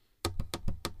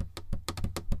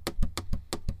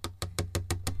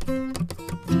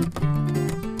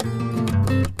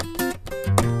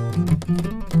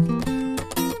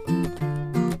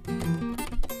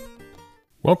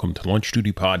Welcome to Lunch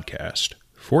Duty Podcast,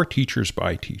 for teachers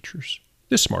by teachers.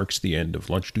 This marks the end of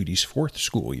Lunch Duty's 4th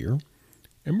school year,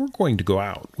 and we're going to go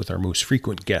out with our most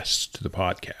frequent guests to the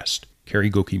podcast,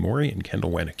 Carrie Gokimori and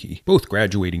Kendall Wenicky, both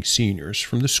graduating seniors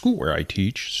from the school where I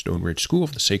teach, Stone Ridge School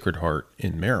of the Sacred Heart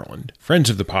in Maryland. Friends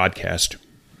of the podcast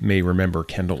may remember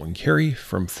Kendall and Carrie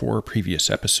from 4 previous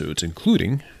episodes,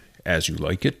 including As You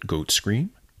Like It, Goat Scream,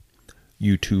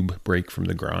 YouTube Break from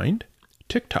the Grind,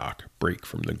 TikTok Break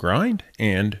from the Grind,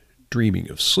 and Dreaming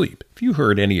of Sleep. If you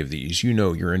heard any of these, you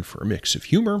know you're in for a mix of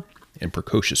humor and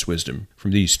precocious wisdom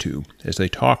from these two as they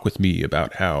talk with me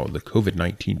about how the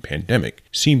COVID-19 pandemic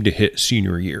seemed to hit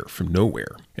senior year from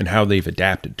nowhere and how they've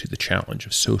adapted to the challenge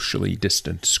of socially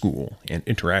distant school and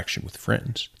interaction with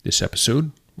friends. This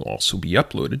episode will also be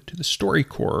uploaded to the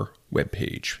StoryCorps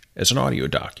webpage as an audio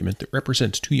document that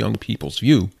represents 2 young people's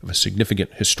view of a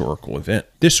significant historical event.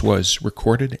 This was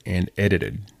recorded and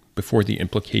edited before the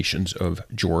implications of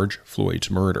George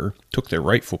Floyd's murder took their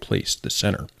rightful place at the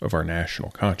center of our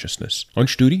national consciousness.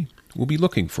 Lunch Duty will be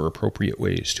looking for appropriate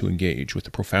ways to engage with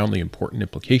the profoundly important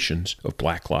implications of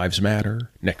Black Lives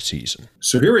Matter next season.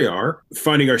 So here we are,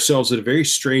 finding ourselves at a very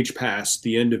strange pass at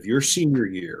the end of your senior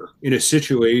year in a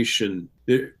situation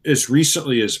that as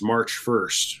recently as March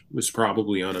 1st was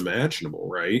probably unimaginable,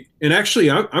 right? And actually,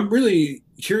 I'm really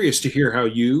curious to hear how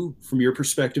you, from your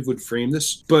perspective, would frame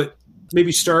this, but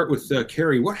maybe start with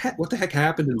Carrie. What the heck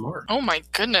happened in March? Oh my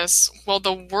goodness. Well,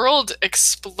 the world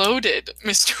exploded,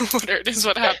 Mr. Woodard, is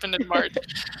what happened in March.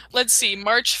 Let's see.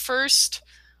 March 1st,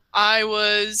 I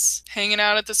was hanging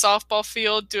out at the softball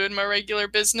field doing my regular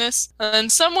business.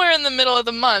 And somewhere in the middle of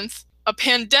the month, a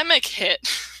pandemic hit.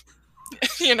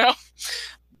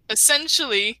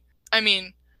 Essentially,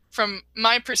 from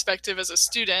my perspective as a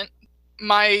student,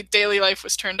 my daily life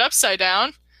was turned upside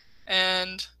down.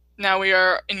 And now we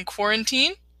are in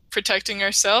quarantine, protecting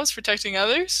ourselves, protecting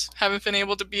others. Haven't been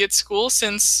able to be at school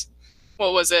since,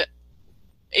 what was it?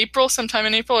 April, sometime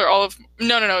in April, or all of,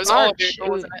 no, it was March. All of April,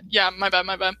 wasn't it? Yeah, my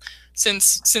bad.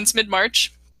 Since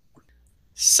mid-March.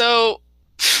 So,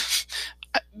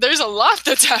 there's a lot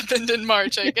that's happened in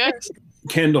March, I guess.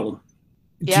 Kendall,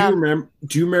 yeah.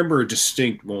 Do you remember a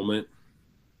distinct moment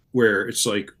where it's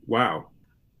like, wow,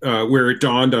 where it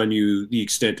dawned on you the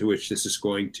extent to which this is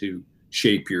going to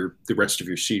shape the rest of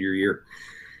your senior year?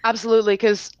 Absolutely,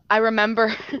 because I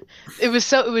remember it was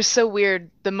so weird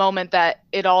the moment that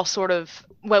it all sort of,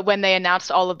 when they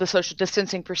announced all of the social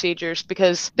distancing procedures,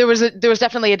 because there was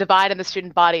definitely a divide in the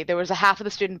student body. There was a half of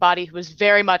the student body who was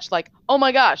very much like, oh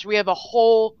my gosh, we have a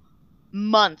whole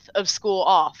month of school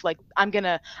off. Like, I'm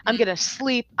gonna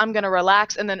sleep, I'm gonna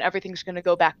relax, and then everything's gonna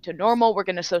go back to normal. We're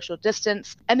gonna social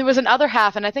distance. And there was another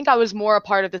half, and I think I was more a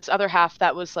part of this other half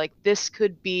that was like, this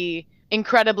could be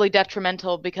incredibly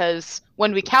detrimental, because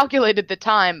when we calculated the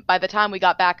time, by the time we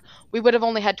got back, we would have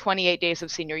only had 28 days of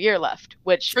senior year left,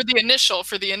 which for the initial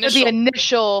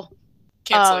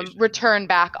return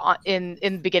back in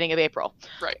the beginning of April.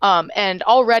 Right. And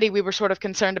already we were sort of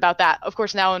concerned about that. Of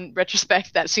course, now in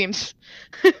retrospect, that seems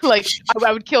like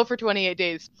I would kill for 28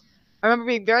 days. I remember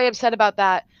being very upset about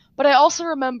that. But I also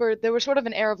remember there was sort of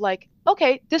an air of like,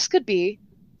 okay, this could be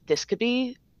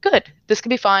good. This could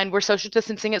be fine. We're social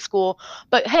distancing at school.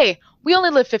 But hey, we only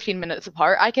live 15 minutes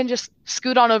apart. I can just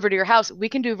scoot on over to your house. We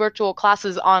can do virtual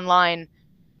classes online,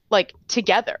 like,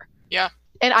 together. Yeah.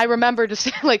 And I remember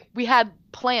just like we had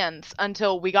plans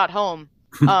until we got home.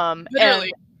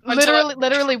 Literally,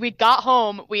 we got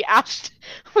home. We asked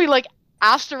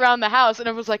around the house, and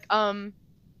it was like,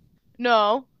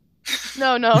 no,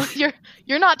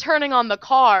 you're not turning on the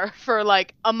car for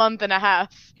like a month and a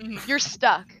half. Mm-hmm. You're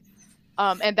stuck.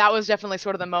 And that was definitely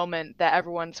sort of the moment that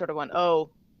everyone sort of went,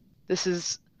 oh, this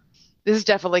is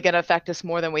definitely going to affect us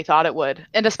more than we thought it would.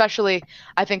 And especially,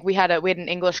 I think we had an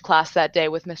English class that day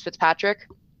with Miss Fitzpatrick.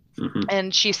 Mm-hmm.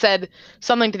 And she said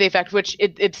something to the effect, which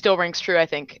it still rings true, I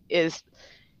think, is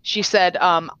she said,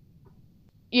 I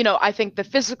think the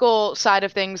physical side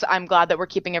of things, I'm glad that we're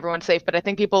keeping everyone safe, but I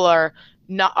think people are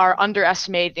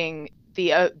underestimating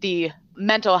the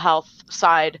mental health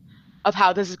side of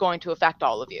how this is going to affect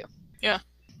all of you. Yeah.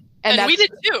 And we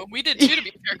did too. We did too, to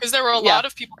be fair, because there were a lot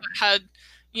of people that had,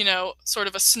 sort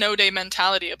of a snow day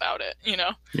mentality about it,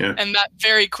 Yeah. And that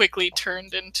very quickly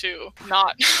turned into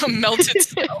not melted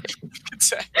snow, you could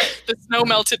say. The snow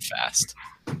melted fast.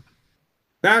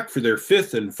 Back for their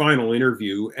 5th and final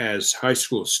interview as high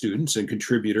school students and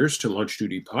contributors to Lunch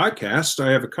Duty Podcast,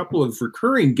 I have a couple of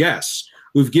recurring guests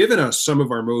who've given us some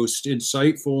of our most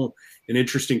insightful and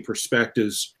interesting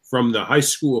perspectives from the high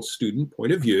school student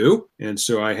point of view. And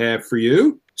so I have for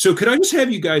you. So could I just have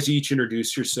you guys each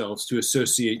introduce yourselves to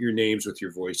associate your names with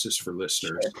your voices for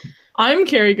listeners? Sure. I'm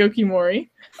Carrie Gokimori.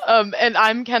 And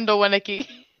I'm Kendall Winnicky.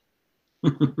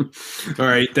 All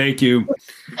right, thank you.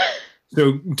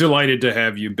 So delighted to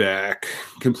have you back,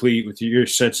 complete with your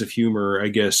sense of humor, I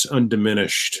guess,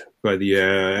 undiminished by the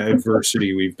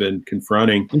adversity we've been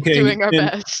confronting. Okay, doing our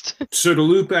best. So to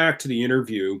loop back to the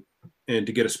interview and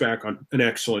to get us back on an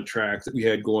excellent track that we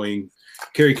had going,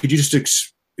 Carrie, could you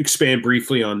just expand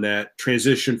briefly on that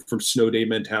transition from snow day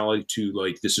mentality to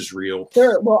like, this is real?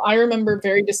 Sure. Well, I remember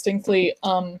very distinctly,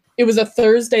 it was a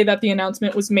Thursday that the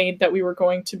announcement was made that we were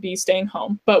going to be staying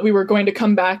home, but we were going to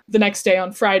come back the next day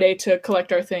on Friday to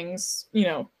collect our things,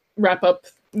 wrap up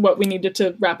what we needed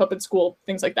to wrap up at school,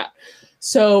 things like that.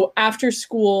 So after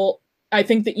school, I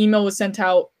think the email was sent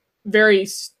out very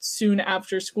soon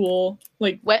after school.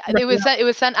 It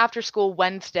was sent after school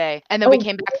Wednesday, and then we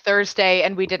came back Thursday,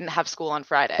 and we didn't have school on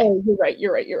Friday. Oh,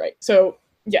 you're right. So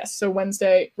yes, so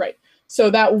Wednesday, right.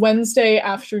 So that Wednesday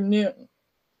afternoon,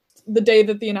 the day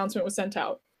that the announcement was sent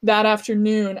out, that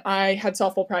afternoon I had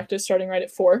softball practice starting right at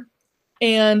 4.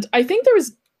 And I think it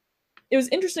was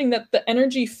interesting that the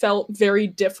energy felt very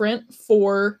different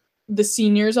for the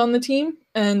seniors on the team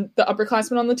and the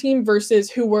upperclassmen on the team versus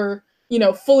who were,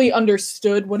 fully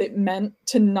understood what it meant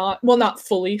to not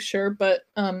fully, sure, but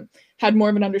had more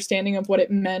of an understanding of what it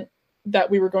meant that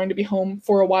we were going to be home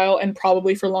for a while and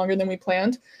probably for longer than we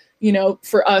planned.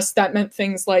 For us, that meant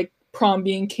things like prom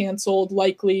being canceled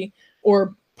likely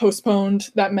or postponed.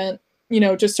 That meant,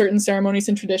 just certain ceremonies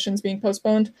and traditions being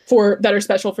postponed that are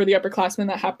special for the upperclassmen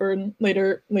that happen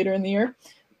later in the year.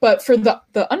 But for the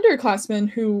underclassmen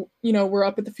who, were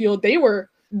up at the field, they were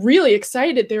really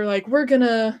excited. They were like, we're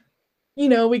gonna,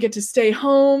 we get to stay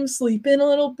home, sleep in a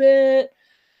little bit.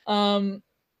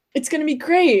 It's going to be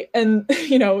great. And,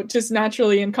 just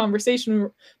naturally in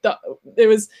conversation,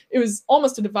 it was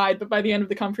almost a divide, but by the end of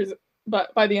the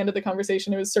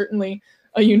conversation, it was certainly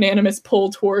a unanimous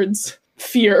pull towards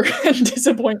fear and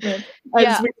disappointment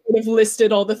as we would have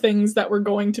listed all the things that were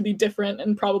going to be different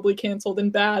and probably canceled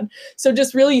and bad. So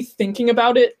just really thinking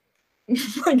about it,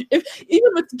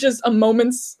 even with just a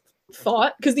moment's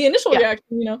thought, because the initial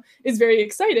reaction, is very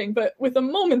exciting, but with a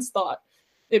moment's thought,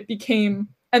 it became,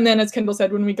 and then as Kendall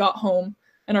said, when we got home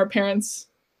and our parents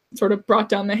sort of brought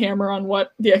down the hammer on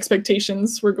what the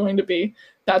expectations were going to be,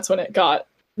 that's when it got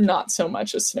not so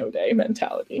much a snow day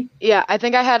mentality. Yeah, I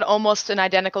think I had almost an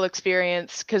identical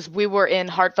experience because we were in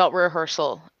heartfelt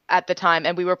rehearsal at the time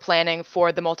and we were planning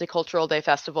for the Multicultural Day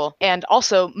Festival. And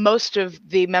also most of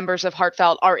the members of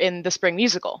Heartfelt are in the spring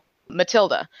musical,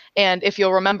 Matilda. And if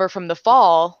you'll remember from the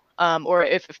fall, or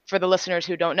if for the listeners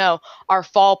who don't know, our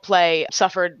fall play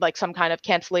suffered like some kind of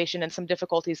cancellation and some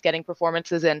difficulties getting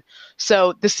performances in.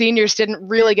 So the seniors didn't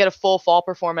really get a full fall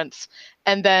performance.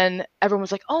 And then everyone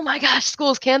was like, oh my gosh,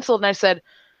 school's canceled. And I said,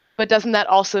 but doesn't that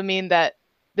also mean that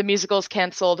the musical's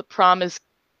canceled, prom is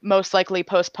most likely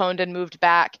postponed and moved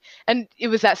back? And it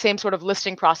was that same sort of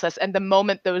listing process. And the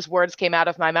moment those words came out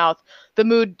of my mouth, the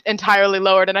mood entirely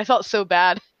lowered. And I felt so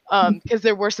bad because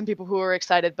there were some people who were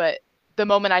excited, but the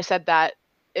moment I said that,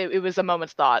 it was a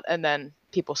moment's thought. And then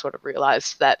people sort of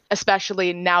realized that,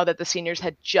 especially now that the seniors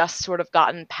had just sort of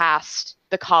gotten past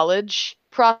the college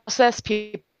process,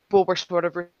 people were sort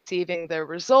of receiving their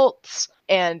results.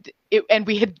 And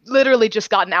we had literally just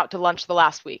gotten out to lunch the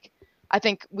last week. I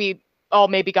think we all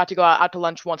maybe got to go out to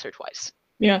lunch once or twice.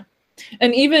 Yeah.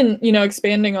 And even,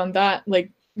 expanding on that,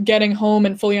 like getting home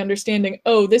and fully understanding,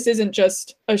 oh, this isn't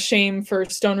just a shame for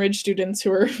Stone Ridge students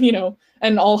who are,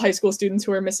 and all high school students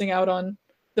who are missing out on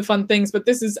the fun things, but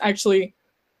this is actually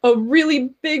a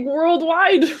really big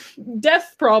worldwide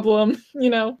death problem,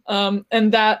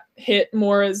 and that hit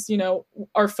more as,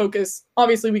 our focus.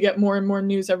 Obviously we get more and more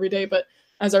news every day, but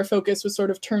as our focus was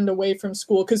sort of turned away from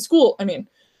school, because school,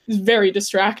 is very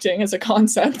distracting as a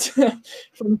concept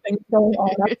from things going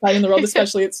on outside in the world,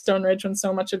 especially at Stone Ridge when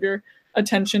so much of your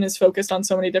attention is focused on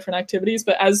so many different activities.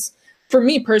 But as for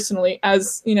me personally,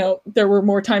 as there were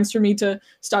more times for me to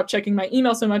stop checking my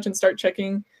email so much and start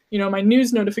checking, my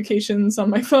news notifications on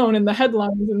my phone and the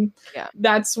headlines. And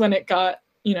that's when it got,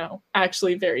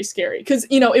 actually very scary. Because,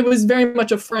 it was very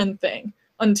much a friend thing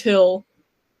until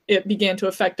it began to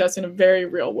affect us in a very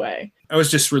real way. I was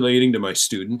just relating to my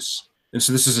students. And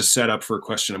so this is a setup for a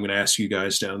question I'm going to ask you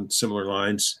guys down similar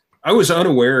lines. I was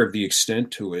unaware of the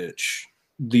extent to which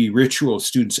the ritual of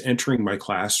students entering my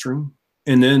classroom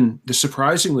and then the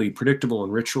surprisingly predictable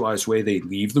and ritualized way they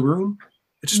leave the room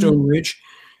at Stone Ridge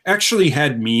actually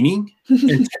had meaning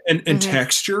and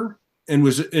texture and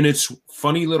was in its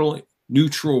funny little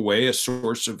neutral way a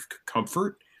source of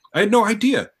comfort. I had no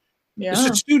idea. Yeah. It's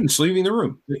just students leaving the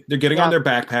room. They're getting on their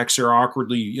backpacks. They're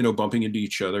awkwardly, bumping into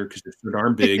each other because they're so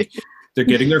darn big. They're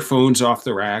getting their phones off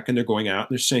the rack and they're going out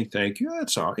and they're saying, thank you.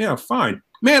 That's all. Yeah, fine.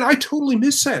 Man, I totally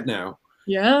miss that now.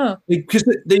 Yeah. Because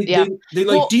they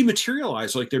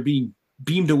dematerialize, like they're being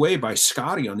beamed away by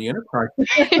Scotty on the Enterprise.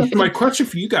 My question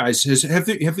for you guys is,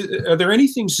 are there any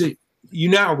things that you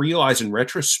now realize in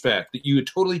retrospect that you had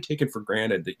totally taken for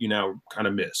granted that you now kind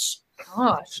of miss?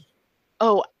 Gosh.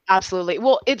 Oh, absolutely.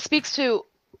 Well, it speaks to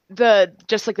the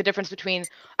difference between,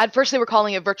 at first they were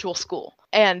calling it virtual school.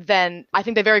 And then I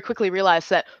think they very quickly realized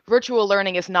that virtual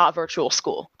learning is not virtual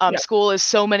school. School is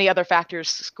so many other factors.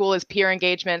 School is peer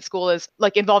engagement. School is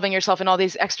like involving yourself in all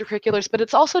these extracurriculars, but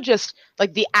it's also just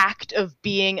like the act of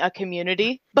being a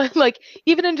community. But like,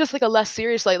 even in just like a less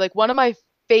serious light, like one of my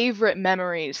favorite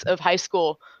memories of high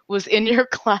school was in your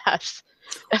class.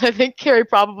 And I think Carrie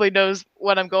probably knows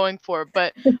what I'm going for,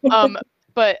 but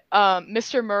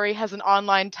Mr. Murray has an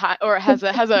online has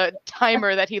a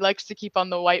timer that he likes to keep on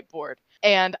the whiteboard.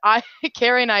 And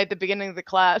Carrie and I, at the beginning of the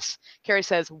class, Carrie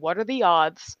says, "What are the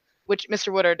odds?" Which,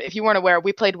 Mr. Woodard, if you weren't aware,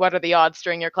 we played "What Are the Odds"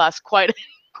 during your class quite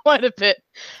a bit.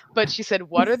 But she said,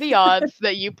 "What are the odds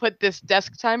that you put this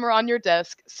desk timer on your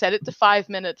desk, set it to 5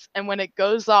 minutes, and when it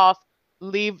goes off,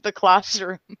 leave the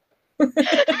classroom?"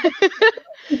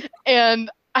 And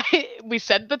we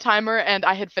set the timer, and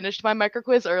I had finished my micro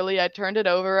quiz early. I turned it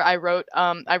over. I wrote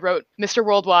Mr.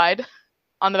 Worldwide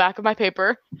on the back of my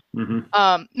paper.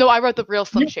 Mm-hmm. No, I wrote the real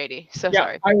Slim Shady. So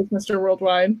sorry. I was Mr.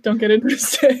 Worldwide. Don't get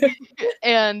interested.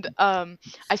 And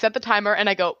I set the timer, and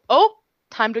I go, "Oh,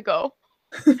 time to go."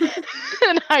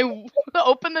 And I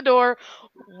open the door,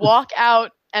 walk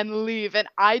out, and leave. And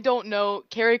I don't know,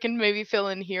 Carrie can maybe fill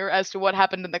in here as to what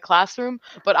happened in the classroom,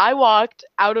 but I walked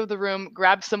out of the room,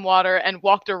 grabbed some water, and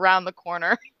walked around the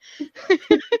corner.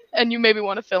 And you maybe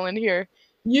want to fill in here.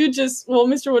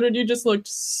 Mr. Woodard, you just looked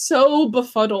so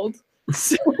befuddled,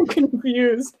 so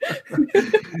confused.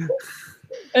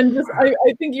 And just,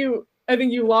 I think you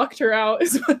locked her out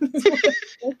is what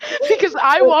because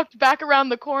I walked back around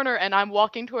the corner and I'm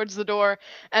walking towards the door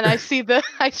and I see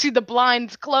the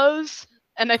blinds close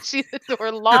and I see the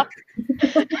door locked.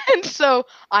 And so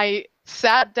I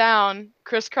sat down,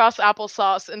 crisscross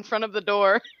applesauce in front of the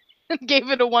door and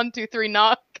gave it a 1, 2, 3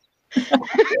 knock.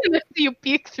 And you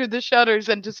peek through the shutters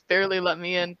and just barely let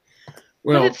me in.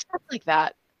 Well, but it's stuff like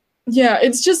that. Yeah,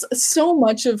 it's just so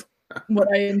much of what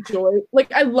I enjoy.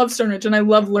 Like, I love Stonebridge and I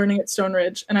love learning at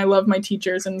Stonebridge and I love my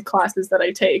teachers and classes that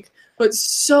I take, but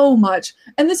so much,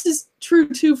 and this is true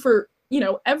too for,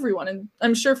 everyone, and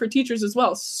I'm sure for teachers as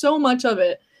well, so much of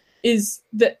it is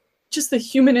that just the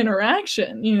human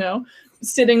interaction,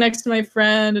 sitting next to my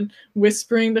friend and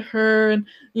whispering to her and,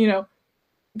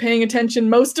 paying attention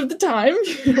most of the time.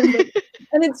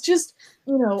 And it's just,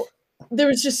 there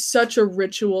was just such a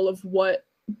ritual of what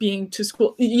being to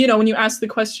school, when you asked the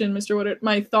question, Mr. Woodard,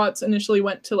 my thoughts initially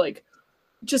went to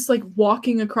just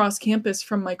walking across campus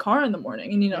from my car in the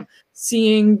morning and,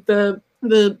 seeing the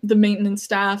maintenance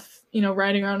staff,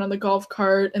 riding around on the golf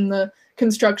cart and the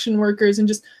construction workers and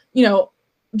just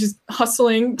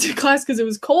hustling to class because it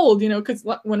was cold, because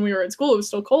when we were at school, it was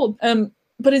still cold.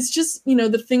 But it's just,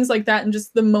 the things like that and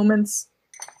just the moments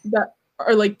that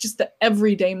are just the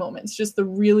everyday moments, just the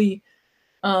really,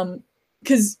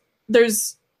 because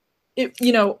there's, in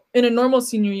a normal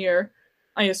senior year,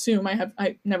 I assume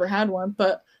I never had one,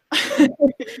 but,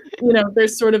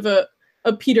 there's sort of a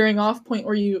petering off point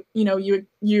where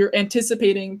you're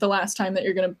anticipating the last time that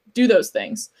you're going to do those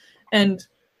things. And,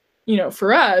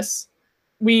 for us,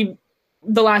 the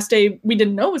last day, we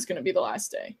didn't know was going to be the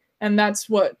last day. And that's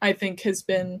what I think has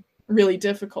been really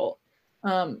difficult.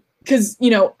 Because,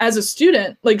 as a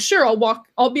student, sure,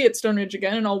 I'll be at Stonebridge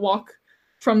again and I'll walk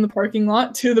from the parking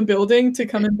lot to the building to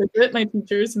come and visit my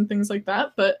teachers and things like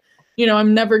that. But,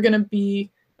 I'm never going to be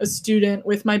a student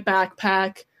with my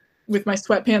backpack, with my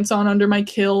sweatpants on under my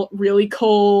kilt, really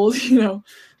cold,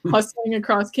 hustling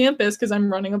across campus because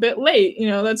I'm running a bit late.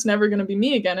 That's never going to be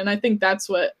me again. And I think that's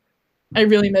what I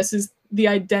really miss, is the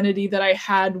identity that I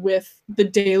had with the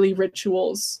daily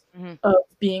rituals of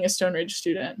being a Stonebridge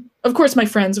student. Of course, my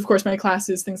friends, of course, my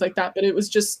classes, things like that. But it was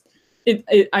just, it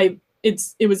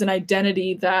was an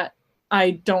identity that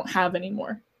I don't have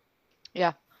anymore.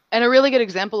 Yeah. And a really good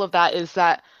example of that is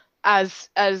that as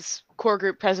core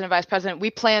group president, vice president, we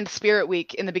planned Spirit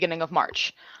Week in the beginning of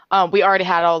March. We already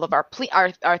had all of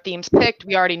our themes picked.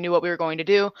 We already knew what we were going to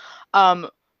do.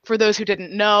 For those who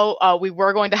didn't know, we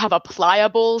were going to have a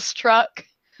Pliables truck.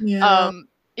 Yeah.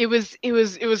 it was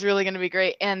really going to be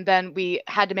great. And then we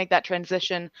had to make that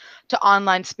transition to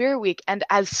online Spirit Week. And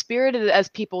as spirited as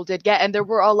people did get, and there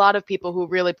were a lot of people who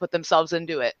really put themselves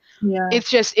into it. Yeah.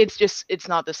 It's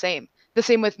not the same. The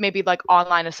same with maybe like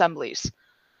online assemblies,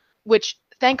 which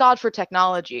thank God for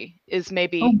technology is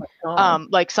maybe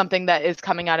like something that is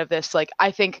coming out of this. Like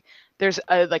I think there's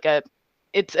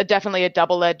definitely a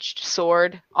double-edged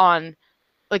sword on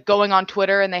like going on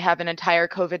Twitter and they have an entire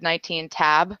COVID-19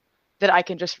 tab that I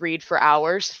can just read for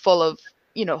hours full of,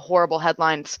 horrible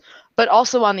headlines. But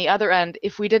also on the other end,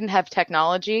 if we didn't have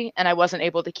technology and I wasn't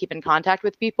able to keep in contact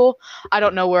with people, I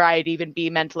don't know where I'd even be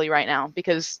mentally right now,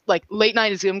 because like late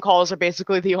night Zoom calls are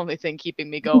basically the only thing keeping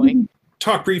me going.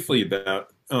 Talk briefly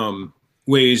about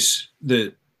ways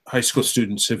that high school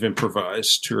students have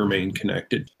improvised to remain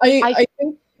connected. I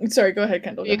think, sorry, go ahead,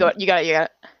 Kendall. You got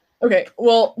it. Okay,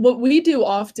 well, what we do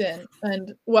often,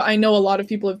 and what I know a lot of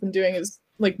people have been doing, is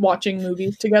like watching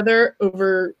movies together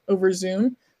over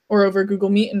Zoom or over Google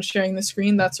Meet and sharing the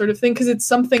screen, that sort of thing, because it's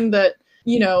something that,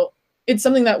 it's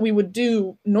something that we would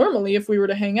do normally if we were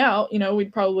to hang out.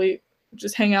 We'd probably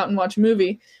just hang out and watch a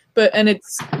movie,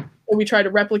 we try to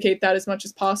replicate that as much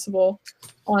as possible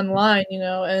online,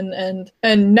 and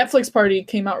Netflix Party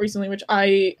came out recently, which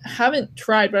I haven't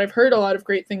tried, but I've heard a lot of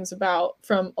great things about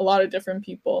from a lot of different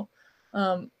people.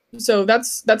 So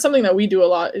that's something that we do a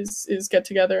lot is get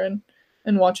together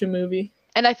and watch a movie.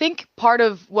 And I think part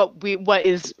of what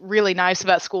is really nice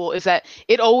about school is that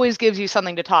it always gives you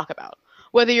something to talk about.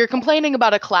 Whether you're complaining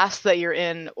about a class that you're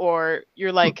in or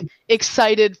you're like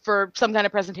excited for some kind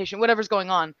of presentation, whatever's going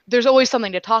on, there's always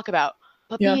something to talk about.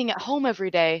 But being at home every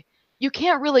day, you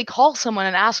can't really call someone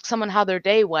and ask someone how their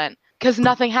day went because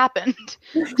nothing happened.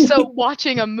 So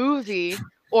watching a movie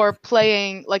or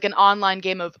playing like an online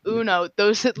game of Uno,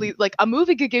 those at least, like a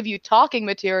movie could give you talking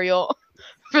material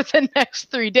for the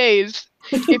next 3 days.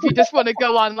 If you just want to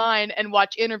go online and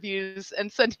watch interviews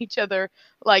and send each other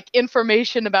like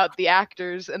information about the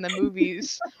actors and the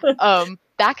movies,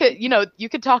 that could, you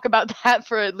could talk about that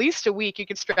for at least a week. You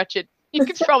could stretch it. You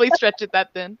could probably stretch it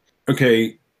that thin.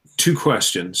 Okay, 2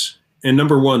 questions. And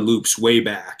number 1 loops way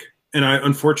back. And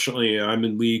unfortunately, I'm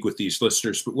in league with these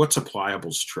listeners, but what's a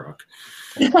Pliables truck?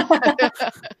 So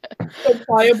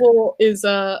Pliable is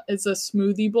a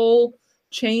smoothie bowl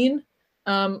chain.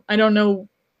 I don't know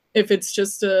if it's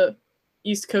just a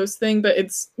East Coast thing, but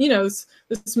it's, it's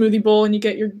the smoothie bowl and you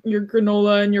get your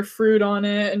granola and your fruit on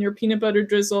it and your peanut butter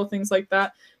drizzle, things like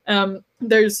that.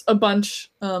 There's a bunch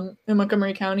in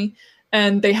Montgomery County,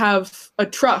 and they have a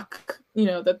truck,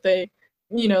 that they,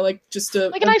 like just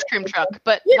like an ice cream truck,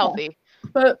 but healthy.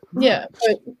 But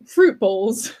fruit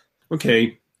bowls.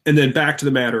 Okay. And then back to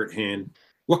the matter at hand.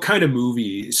 What kind of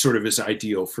movie sort of is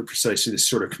ideal for precisely this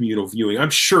sort of communal viewing? I'm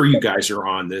sure you guys are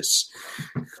on this.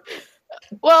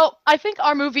 Well, I think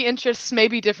our movie interests may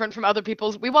be different from other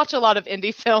people's. We watch a lot of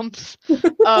indie films.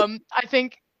 I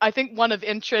think one of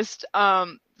interest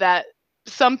that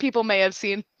some people may have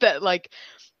seen, that like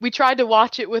we tried to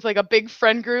watch it with like a big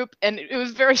friend group and it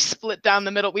was very split down the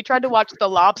middle. We tried to watch The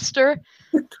Lobster,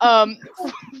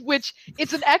 which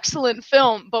it's an excellent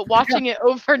film, but watching it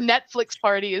over Netflix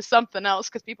Party is something else,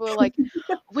 because people are like,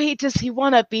 wait, does he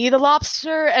want to be the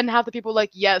lobster? And half the people are like,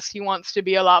 yes, he wants to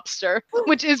be a lobster,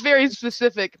 which is very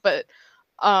specific. But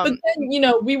then,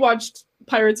 we watched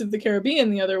Pirates of the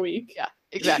Caribbean the other week. Yeah,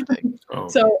 exactly.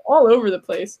 So all over the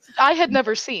place. I had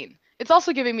never seen. It's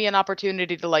also giving me an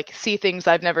opportunity to like see things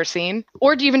I've never seen,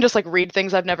 or to even just like read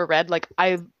things I've never read. Like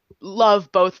I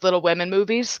love both Little Women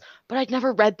movies, but I'd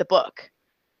never read the book,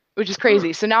 which is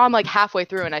crazy. So now I'm like halfway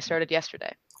through and I started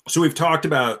yesterday. So we've talked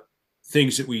about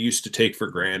things that we used to take for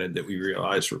granted that we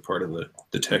realized were part of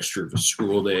the texture of a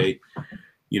school day.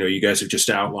 You guys have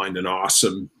just outlined an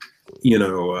awesome,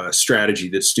 strategy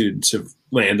that students have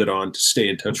landed on to stay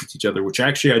in touch with each other, which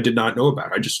actually I did not know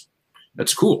about.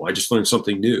 That's cool. I just learned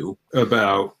something new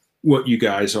about what you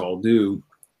guys all do.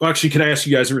 Well, actually, can I ask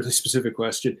you guys a really specific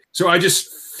question? So I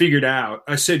just figured out,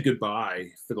 I said goodbye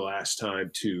for the last time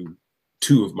to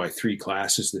 2 of my 3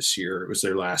 classes this year. It was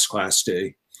their last class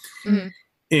day. Mm-hmm.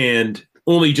 And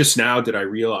only just now did I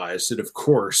realize that, of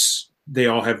course, they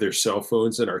all have their cell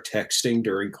phones and are texting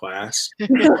during class.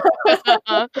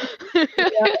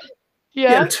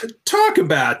 Yeah. Talk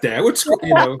about that. What's, go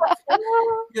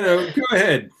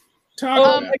ahead.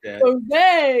 Talk about that.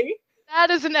 Jose.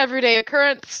 That is an everyday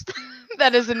occurrence.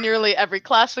 That is a nearly every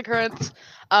class occurrence.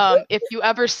 If you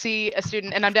ever see a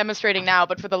student, and I'm demonstrating now,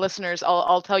 but for the listeners,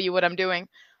 I'll tell you what I'm doing.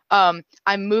 I'm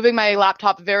moving my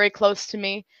laptop very close to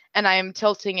me, and I am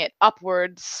tilting it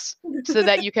upwards so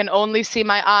that you can only see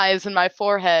my eyes and my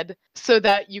forehead, so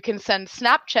that you can send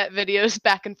Snapchat videos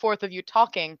back and forth of you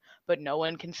talking, but no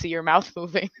one can see your mouth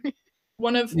moving.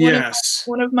 One of Yes.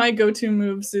 my go-to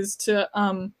moves is to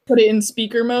put it in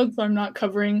speaker mode, so I'm not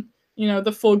covering,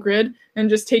 the full grid, and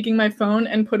just taking my phone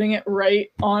and putting it right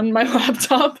on my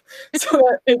laptop so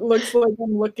that it looks like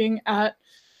I'm looking at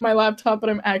my laptop, but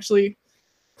I'm actually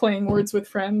playing Words with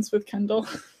Friends with Kendall.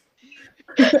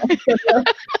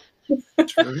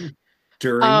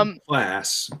 During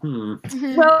class.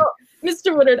 Well,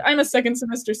 Mr. Woodard, I'm a second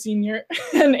semester senior,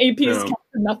 and AP is counted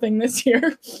for nothing this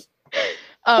year.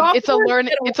 It's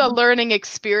a learning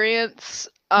experience.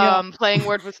 Playing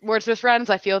Words with Friends,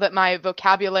 I feel that my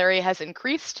vocabulary has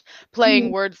increased.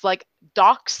 Playing words like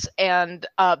docs and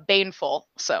baneful.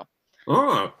 So.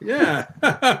 Oh yeah,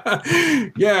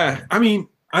 yeah. I mean,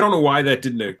 I don't know why that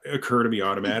didn't occur to me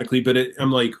automatically, but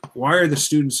I'm like, why are the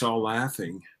students all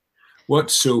laughing?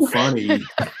 What's so funny?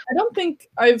 I don't think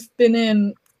I've been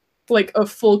in like a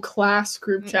full class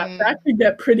group chat. That could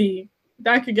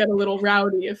get a little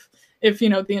rowdy if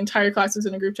the entire class is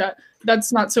in a group chat.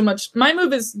 That's not so much. My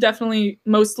move is definitely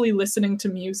mostly listening to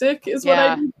music is what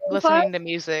I do. Listening to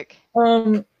music.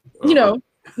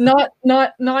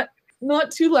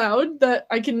 Not too loud that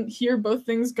I can hear both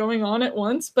things going on at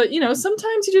once, but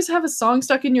sometimes you just have a song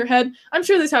stuck in your head. I'm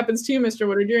sure this happens to you, Mr.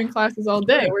 Woodard, during classes all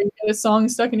day, where you get a song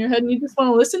stuck in your head and you just want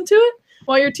to listen to it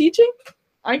while you're teaching.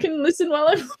 I can listen while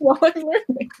I'm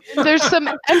learning. There's some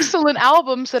excellent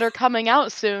albums that are coming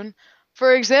out soon.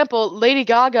 For example, Lady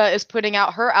Gaga is putting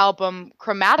out her album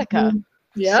Chromatica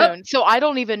soon. So I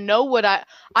don't even know what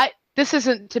this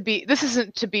isn't to be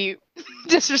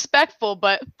disrespectful,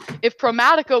 but if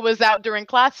Chromatica was out during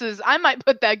classes, I might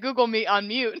put that Google Meet on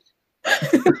mute.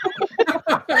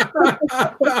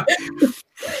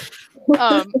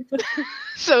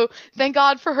 So thank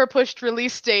God for her pushed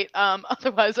release date.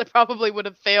 Otherwise, I probably would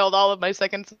have failed all of my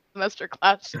second semester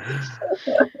classes.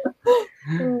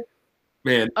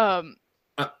 Man.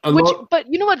 But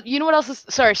you know what else is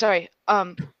sorry.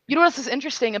 You know what else is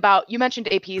interesting about, you mentioned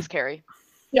APs, Carrie.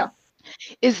 Yeah.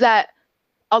 Is that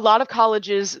a lot of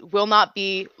colleges will not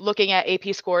be looking at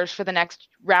AP scores for the next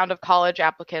round of college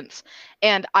applicants.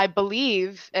 And I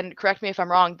believe, and correct me if I'm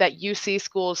wrong, that UC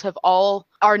schools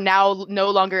are now no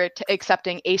longer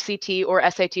accepting ACT or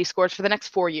SAT scores for the next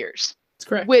 4 years. That's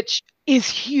correct. Which is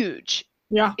huge.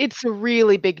 Yeah. It's a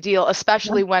really big deal,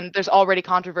 especially when there's already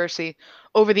controversy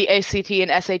over the ACT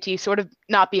and SAT sort of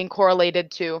not being correlated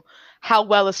to how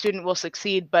well a student will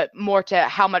succeed, but more to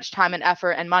how much time and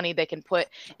effort and money they can put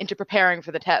into preparing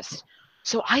for the test.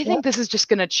 So I think this is just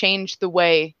going to change the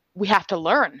way we have to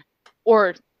learn,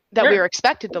 or that we are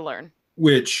expected to learn.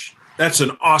 Which, that's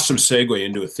an awesome segue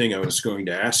into a thing I was going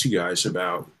to ask you guys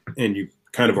about, and you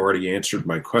kind of already answered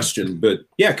my question. But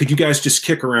yeah, could you guys just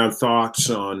kick around thoughts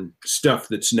on stuff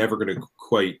that's never going to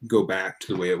quite go back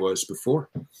to the way it was before?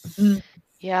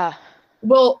 Yeah.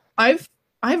 Well, I've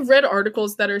read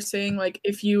articles that are saying, like,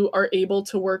 if you are able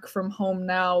to work from home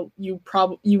now, you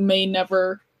may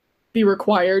never be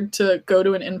required to go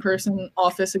to an in-person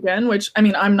office again, which, I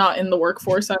mean, I'm not in the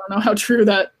workforce. I don't know how true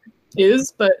that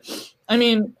is, but I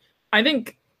mean, I'm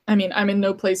in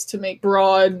no place to make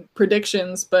broad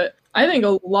predictions, but I think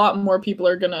a lot more people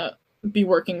are going to be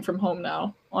working from home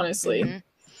now, honestly. Mm-hmm.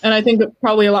 And I think that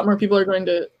probably a lot more people are going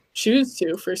to choose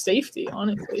to for safety,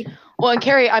 honestly. Well, and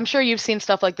Carrie, I'm sure you've seen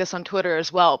stuff like this on Twitter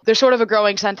as well. There's sort of a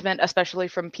growing sentiment, especially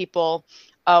from people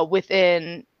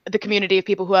within the community of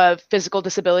people who have physical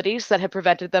disabilities that have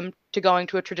prevented them to going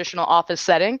to a traditional office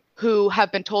setting, who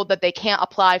have been told that they can't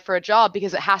apply for a job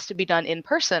because it has to be done in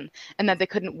person and that they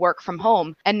couldn't work from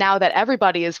home. And now that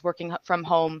everybody is working from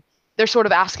home, they're sort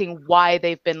of asking why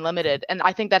they've been limited. And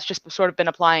I think that's just sort of been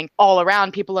applying all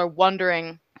around. People are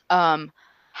wondering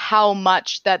how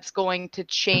much that's going to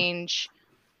change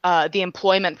the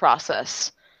employment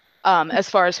process as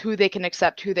far as who they can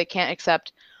accept, who they can't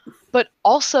accept. But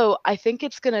also, I think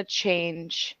it's going to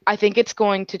change. I think it's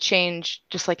going to change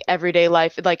just like everyday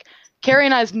life. Like Carrie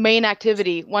and I's main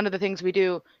activity, one of the things we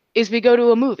do is we go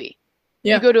to a movie.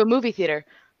 Yeah. We go to a movie theater.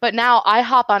 But now I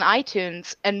hop on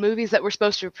iTunes, and movies that were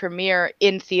supposed to premiere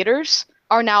in theaters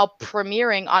are now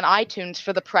premiering on iTunes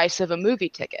for the price of a movie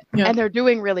ticket. Yeah. And they're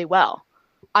doing really well.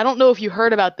 I don't know if you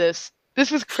heard about this. This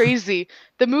was crazy.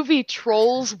 The movie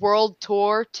Trolls World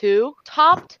Tour 2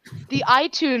 topped the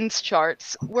iTunes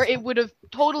charts, where it would have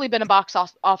totally been a box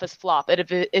office flop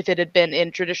if it had been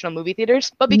in traditional movie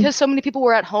theaters. But because so many people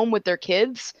were at home with their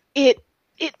kids, it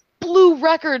blew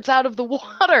records out of the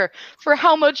water for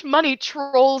how much money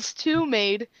Trolls 2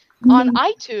 made on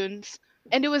iTunes,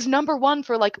 and it was number one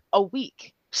for like a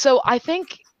week. So I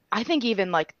think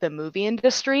even like the movie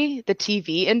industry, the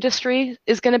TV industry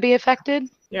is going to be affected.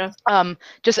 Yeah.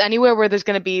 Just anywhere where there's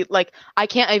going to be like, I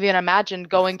can't even imagine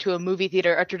going to a movie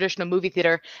theater, a traditional movie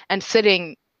theater, and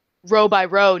sitting row by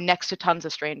row next to tons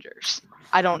of strangers.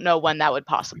 I don't know when that would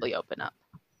possibly open up.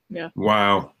 Yeah.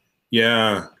 Wow.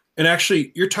 Yeah. And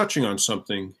actually, you're touching on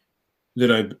something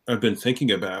that I've been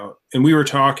thinking about. And we were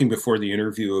talking before the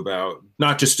interview about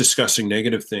not just discussing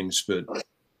negative things, but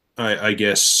I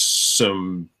guess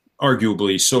some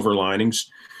arguably silver linings.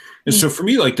 And so for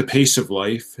me, like the pace of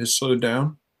life has slowed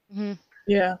down. Mm-hmm.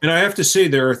 Yeah. And I have to say,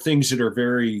 there are things that are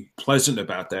very pleasant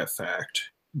about that fact.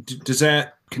 Does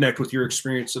that connect with your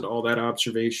experience at all, that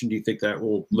observation? Do you think that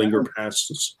will linger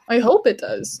past us? I hope it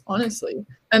does, honestly.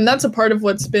 And that's a part of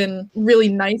what's been really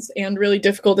nice and really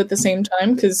difficult at the same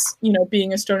time, because, you know,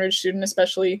 being a Stonebridge student,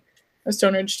 especially a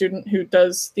Stonebridge student who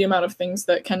does the amount of things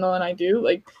that Kendall and I do,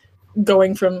 like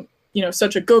going from, you know,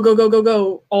 such a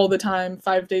go all the time,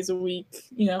 5 days a week,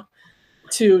 you know,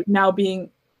 to now being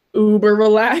uber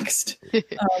relaxed.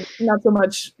 Not so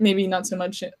much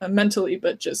mentally,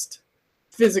 but just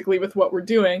physically with what we're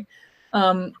doing.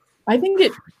 I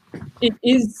think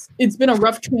it's been a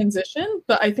rough transition,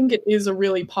 but I think it is a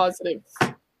really positive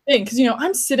thing, because, you know,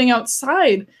 I'm sitting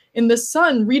outside in the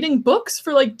sun reading books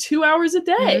for like 2 hours a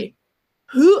day.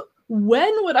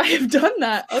 When would I have done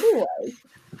that otherwise?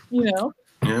 You know?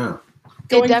 Yeah.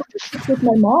 Going with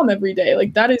my mom every day,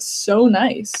 like that is so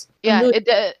nice. Yeah.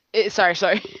 Really...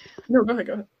 Sorry. No, go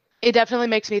ahead. It definitely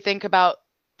makes me think about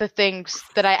the things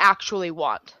that I actually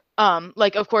want.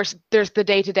 Like, of course, there's the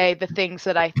day-to-day, the things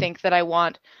that I think that I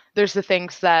want. There's the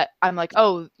things that I'm like,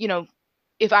 oh, you know,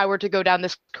 if I were to go down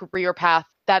this career path,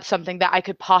 that's something that I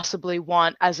could possibly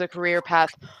want as a career path.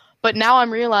 But now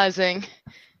I'm realizing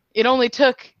it only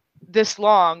took this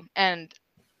long and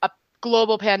a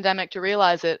global pandemic to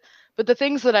realize it. But the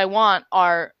things that I want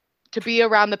are to be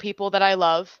around the people that I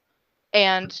love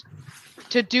and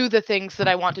to do the things that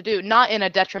I want to do, not in a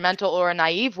detrimental or a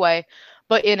naive way,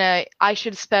 but I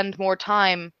should spend more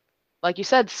time, like you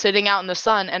said, sitting out in the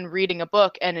sun and reading a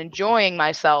book and enjoying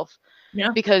myself.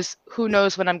 Yeah. Because who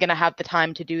knows when I'm going to have the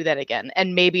time to do that again.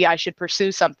 And maybe I should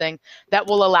pursue something that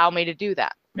will allow me to do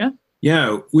that. Yeah.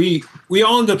 Yeah. We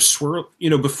all end up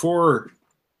before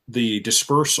the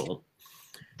dispersal,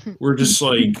 we're just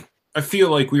like, I feel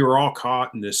like we were all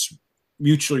caught in this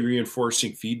mutually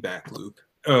reinforcing feedback loop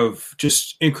of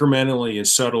just incrementally and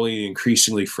subtly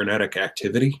increasingly frenetic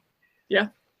activity. Yeah.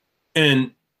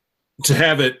 And to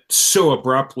have it so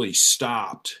abruptly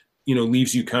stopped, you know,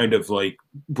 leaves you kind of like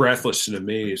breathless and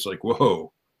amazed, like,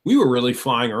 whoa, we were really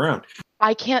flying around.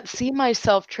 I can't see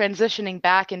myself transitioning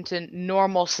back into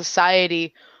normal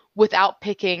society without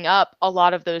picking up a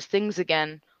lot of those things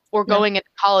again, or going into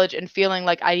college and feeling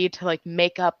like I need to like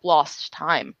make up lost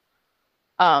time.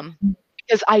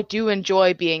 Because I do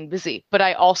enjoy being busy, but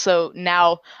I also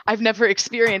I've never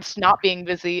experienced not being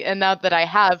busy. And now that I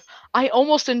have, I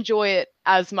almost enjoy it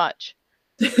as much.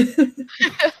 But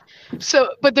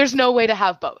there's no way to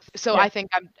have both. So I think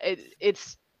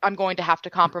I'm going to have to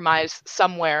compromise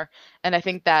somewhere. And I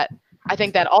think that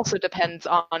also depends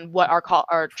on what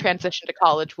our transition to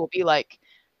college will be like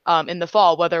in the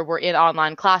fall, whether we're in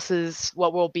online classes,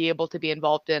 what we'll be able to be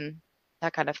involved in,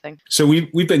 that kind of thing. So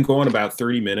we've been going about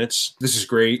 30 minutes. This is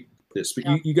great. But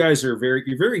you guys are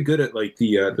you're very good at like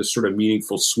the sort of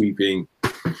meaningful, sweeping,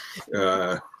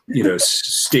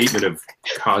 statement of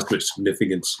cosmic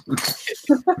significance.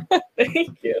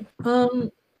 Thank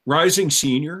you. Rising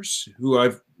seniors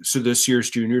this year's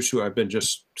juniors who I've been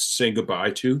just saying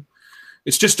goodbye to.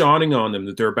 It's just dawning on them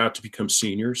that they're about to become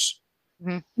seniors.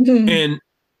 Mm-hmm.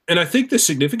 And I think the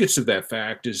significance of that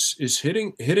fact is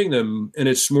hitting them, and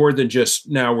it's more than just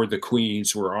now we're the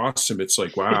queens, we're awesome. It's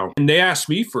like, wow. And they asked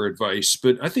me for advice,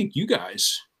 but I think you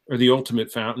guys are the ultimate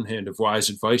fountainhead of wise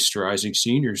advice to rising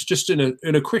seniors. Just in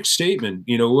a quick statement,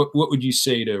 you know, what would you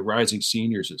say to rising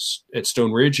seniors at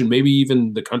Stone Ridge and maybe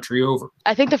even the country over?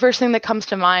 I think the first thing that comes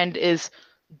to mind is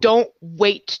don't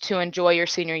wait to enjoy your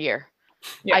senior year.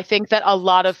 Yeah. I think that a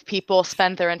lot of people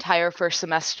spend their entire first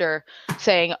semester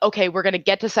saying, okay, we're going to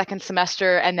get to second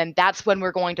semester, and then that's when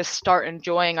we're going to start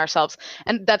enjoying ourselves.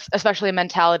 And that's especially a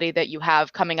mentality that you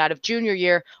have coming out of junior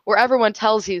year, where everyone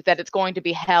tells you that it's going to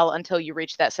be hell until you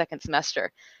reach that second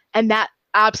semester. And that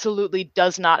absolutely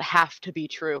does not have to be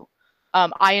true.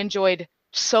 I enjoyed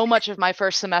so much of my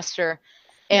first semester,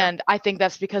 and I think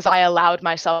that's because I allowed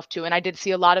myself to. And I did see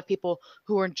a lot of people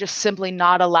who were just simply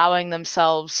not allowing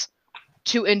themselves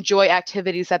to enjoy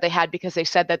activities that they had because they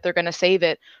said that they're going to save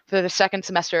it for the second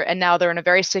semester, and now they're in a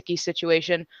very sticky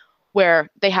situation where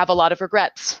they have a lot of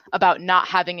regrets about not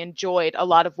having enjoyed a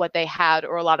lot of what they had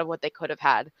or a lot of what they could have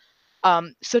had.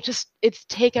 So it's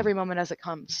take every moment as it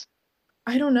comes.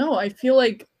 I don't know. I feel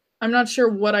like I'm not sure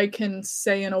what I can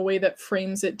say in a way that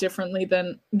frames it differently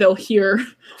than they'll hear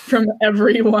from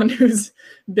everyone who's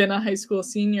been a high school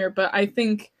senior. But I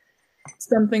think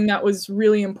something that was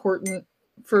really important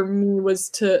for me was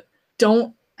to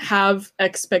don't have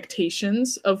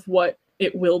expectations of what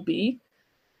it will be.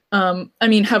 I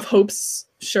mean, have hopes,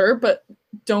 sure, but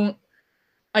don't.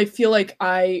 I feel like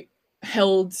I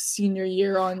held senior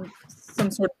year on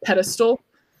some sort of pedestal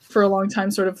for a long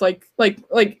time, sort of like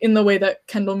in the way that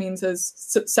Kendall means as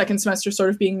second semester sort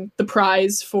of being the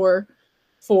prize for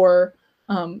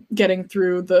getting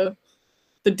through the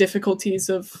difficulties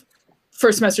of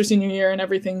first semester senior year and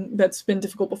everything that's been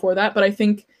difficult before that. But I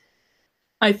think,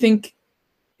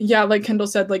 yeah, like Kendall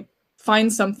said, like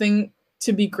find something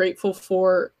to be grateful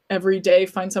for every day,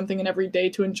 find something in every day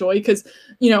to enjoy. Because,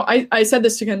 I said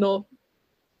this to Kendall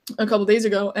a couple days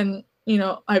ago, and,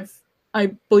 I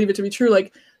believe it to be true.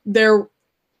 Like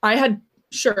I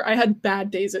had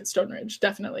bad days at Stone Ridge,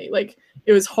 definitely. Like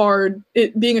it was hard.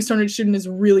 Being a Stone Ridge student is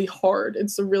really hard.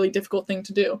 It's a really difficult thing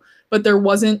to do. But there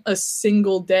wasn't a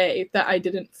single day that I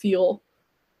didn't feel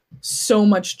so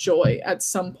much joy at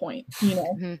some point,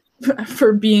 mm-hmm.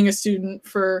 for being a student,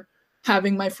 for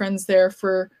having my friends there,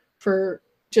 for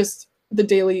just the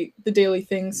daily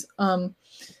things.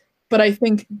 But I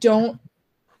think don't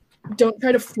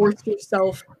try to force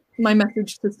yourself. My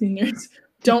message to seniors: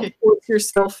 don't force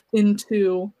yourself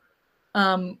into,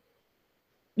 sort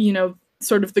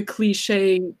of the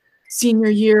cliche senior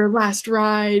year last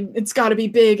ride. It's got to be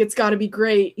big. It's got to be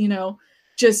great.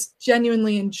 Just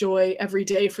genuinely enjoy every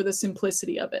day for the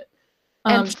simplicity of it.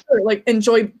 Sure, like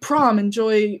enjoy prom,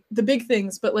 enjoy the big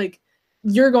things, but like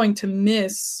you're going to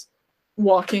miss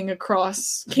walking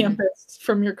across campus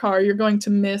from your car. You're going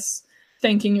to miss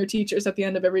thanking your teachers at the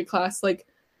end of every class. Like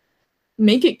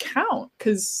make it count,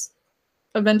 because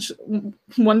eventually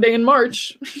one day in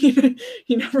March, you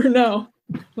never know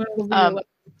when it'll be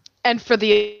and for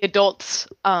the adults,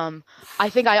 I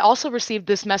think I also received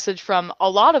this message from a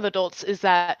lot of adults, is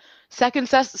that second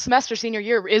semester senior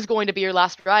year is going to be your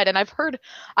last ride. And I've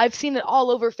seen it all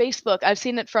over Facebook. I've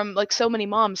seen it from like so many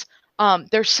moms.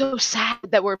 They're so sad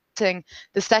that we're missing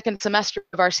the second semester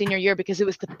of our senior year because it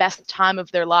was the best time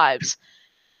of their lives.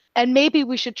 And maybe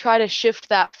we should try to shift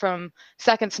that from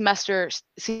second semester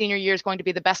senior year is going to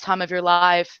be the best time of your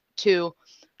life to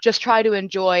just try to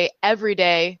enjoy every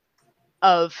day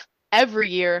of every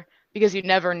year, because you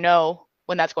never know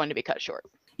when that's going to be cut short.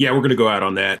 Yeah, we're going to go out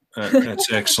on that.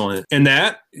 That's excellent. And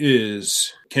that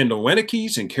is Kendall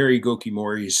Wenicke's and Carrie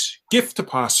Gokimori's gift to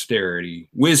posterity,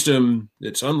 wisdom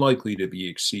that's unlikely to be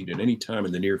exceeded any time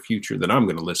in the near future that I'm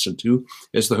going to listen to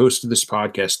as the host of this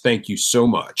podcast. Thank you so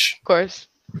much. Of course.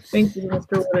 Thank you,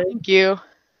 Mr. Woodard. Thank you.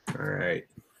 All right.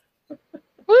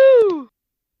 Woo!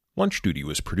 Lunch Duty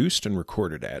was produced and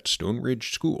recorded at Stone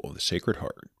Ridge School of the Sacred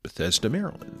Heart, Bethesda,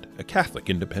 Maryland, a Catholic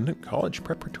independent college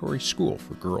preparatory school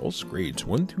for girls grades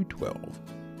 1 through 12,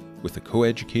 with a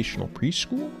coeducational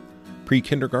preschool,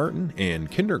 pre-kindergarten,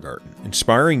 and kindergarten,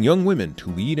 inspiring young women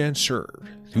to lead and serve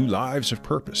through lives of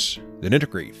purpose that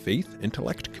integrate faith,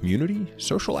 intellect, community,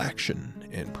 social action,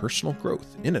 and personal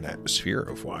growth in an atmosphere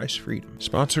of wise freedom.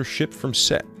 Sponsorship from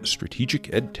SET, Strategic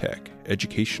EdTech,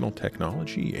 Educational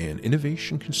Technology and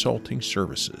Innovation Consulting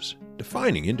Services,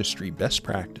 defining industry best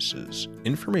practices.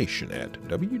 Information at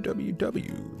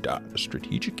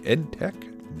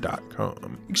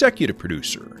www.strategicedtech.com. Executive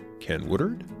Producer, Ken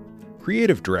Woodard.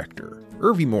 Creative Director,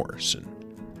 Irvi Morrison.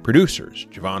 Producers,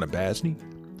 Giovanna Basney,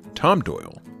 Tom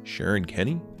Doyle, Sharon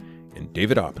Kenny, and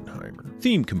David Oppenheimer.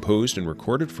 Theme composed and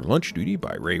recorded for Lunch Duty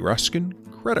by Ray Ruskin.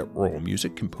 Credit roll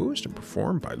music composed and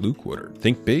performed by Luke Woodard.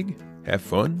 Think big, have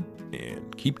fun,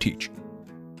 and keep teaching.